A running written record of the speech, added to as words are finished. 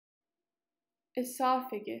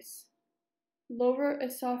esophagus, lower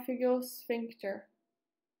esophageal sphincter,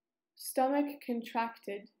 stomach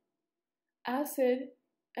contracted, acid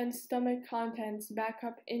and stomach contents back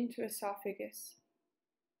up into esophagus.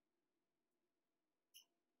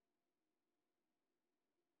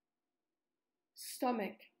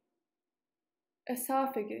 Stomach,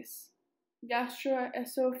 esophagus,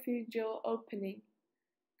 gastroesophageal opening,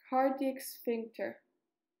 cardiac sphincter,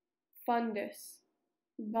 fundus,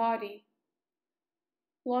 body,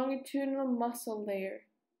 longitudinal muscle layer,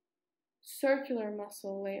 circular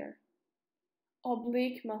muscle layer,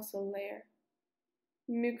 oblique muscle layer,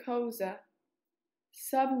 mucosa,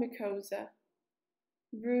 submucosa,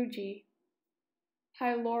 rugae,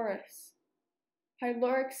 pylorus,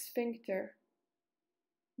 pyloric sphincter,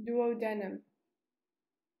 duodenum.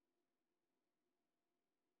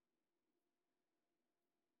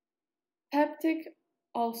 Peptic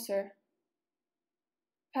ulcer,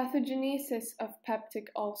 pathogenesis of peptic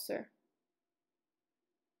ulcer.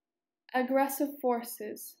 Aggressive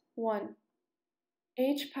forces: 1.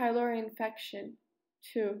 H. pylori infection.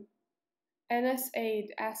 2. NSAID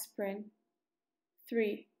aspirin.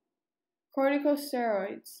 3.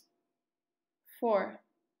 Corticosteroids. 4.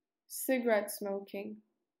 Cigarette smoking.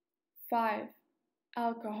 5.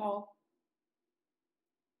 Alcohol.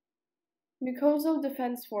 Mucosal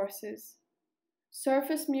defense forces: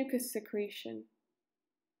 surface mucus secretion.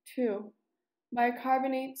 2.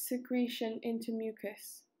 Bicarbonate secretion into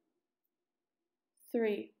mucus.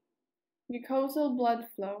 3. Mucosal blood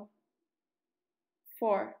flow.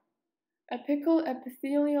 4. Apical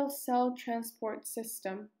epithelial cell transport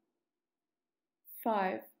system.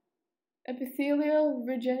 5. Epithelial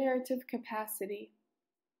regenerative capacity.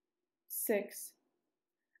 6.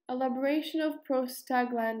 Elaboration of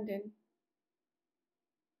prostaglandin.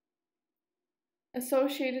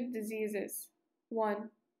 Associated diseases: 1.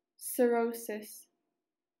 Cirrhosis.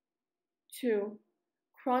 2.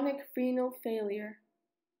 Chronic renal failure.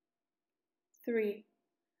 3.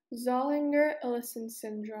 Zollinger-Ellison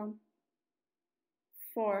syndrome.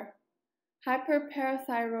 4.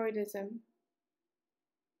 Hyperparathyroidism.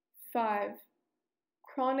 5.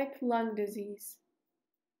 Chronic lung disease.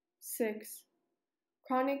 6.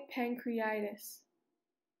 Chronic pancreatitis.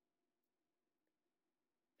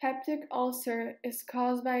 Peptic ulcer is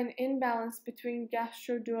caused by an imbalance between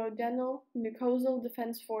gastroduodenal mucosal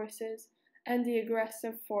defense forces and the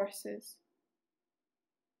aggressive forces.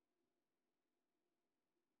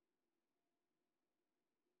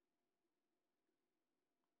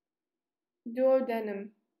 Duodenum,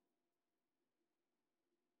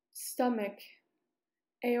 stomach,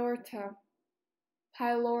 aorta,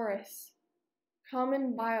 pylorus,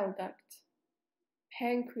 common bile duct,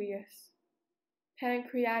 pancreas,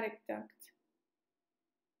 pancreatic duct,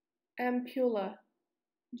 ampulla,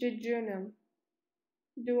 jejunum,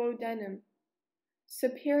 duodenum,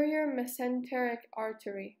 superior mesenteric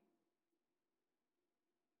artery.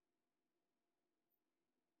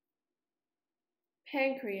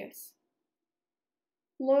 Pancreas,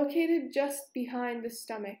 located just behind the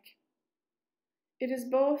stomach. It is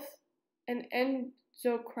both an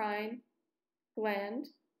endocrine gland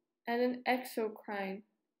and an exocrine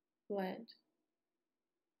gland.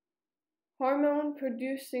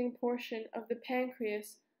 Hormone-producing portion of the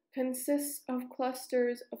pancreas consists of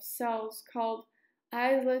clusters of cells called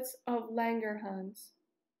islets of Langerhans.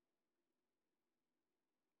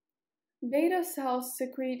 Beta cells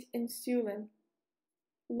secrete insulin,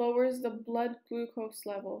 lowers the blood glucose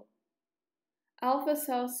level. Alpha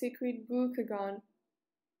cells secrete glucagon,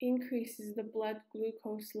 increases the blood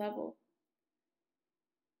glucose level.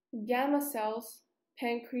 Gamma cells,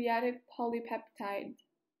 pancreatic polypeptide.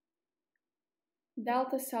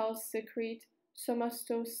 Delta cells secrete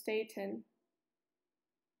somatostatin.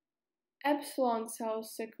 Epsilon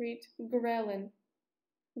cells secrete ghrelin,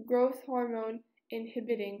 growth hormone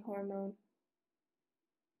inhibiting hormone.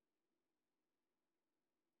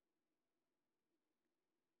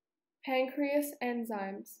 Pancreas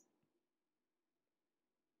enzymes: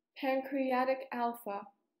 pancreatic alpha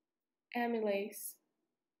amylase,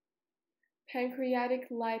 pancreatic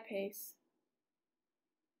lipase,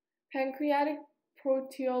 pancreatic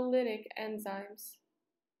proteolytic enzymes,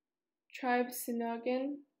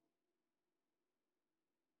 trypsinogen,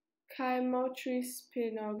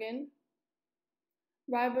 chymotrypsinogen,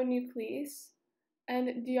 ribonuclease,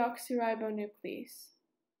 and deoxyribonuclease,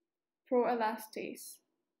 proelastase,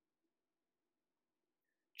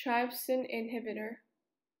 trypsin inhibitor.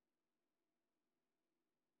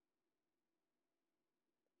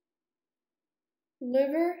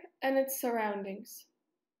 Liver and its surroundings.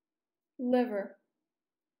 Liver,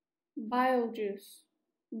 bile juice,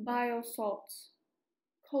 bile salts,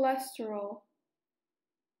 cholesterol,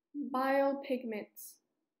 bile pigments,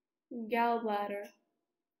 gallbladder,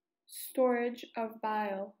 storage of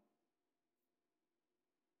bile.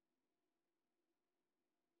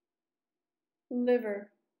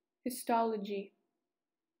 Liver, histology.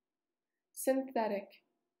 Synthetic.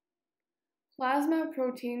 Plasma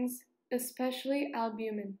proteins, especially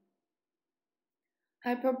albumin.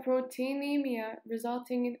 Hypoproteinemia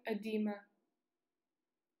resulting in edema.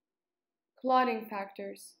 Clotting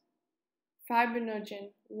factors.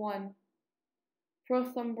 Fibrinogen 1.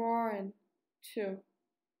 Prothromborin 2.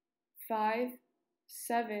 5,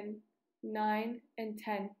 7, 9, and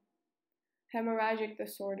 10. Hemorrhagic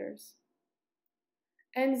disorders.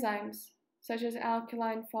 Enzymes such as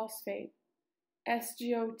alkaline phosphate,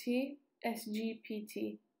 SGOT,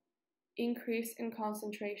 SGPT, increase in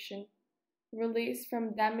concentration, release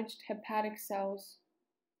from damaged hepatic cells.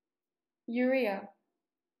 Urea.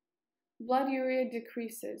 Blood urea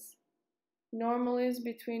decreases. Normal is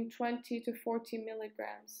between 20 to 40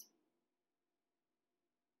 milligrams.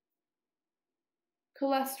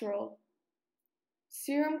 Cholesterol.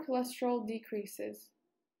 Serum cholesterol decreases.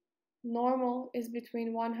 Normal is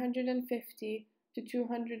between 150 to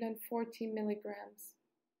 240 milligrams.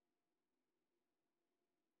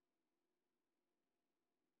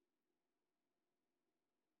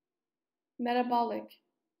 Metabolic.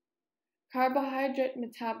 Carbohydrate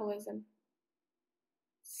metabolism.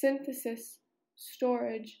 Synthesis,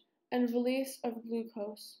 storage, and release of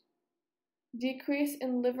glucose. Decrease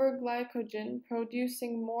in liver glycogen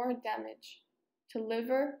producing more damage to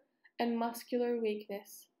liver and muscular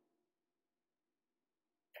weakness.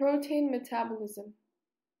 Protein metabolism.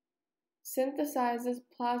 Synthesizes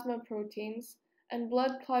plasma proteins and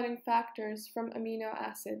blood clotting factors from amino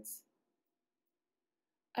acids.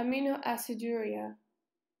 Aminoaciduria.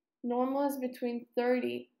 Normal is between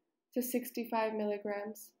 30 to 65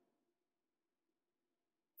 milligrams.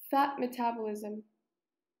 Fat metabolism.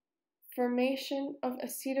 Formation of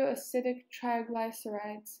acetoacidic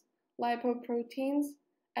triglycerides, lipoproteins,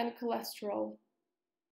 and cholesterol.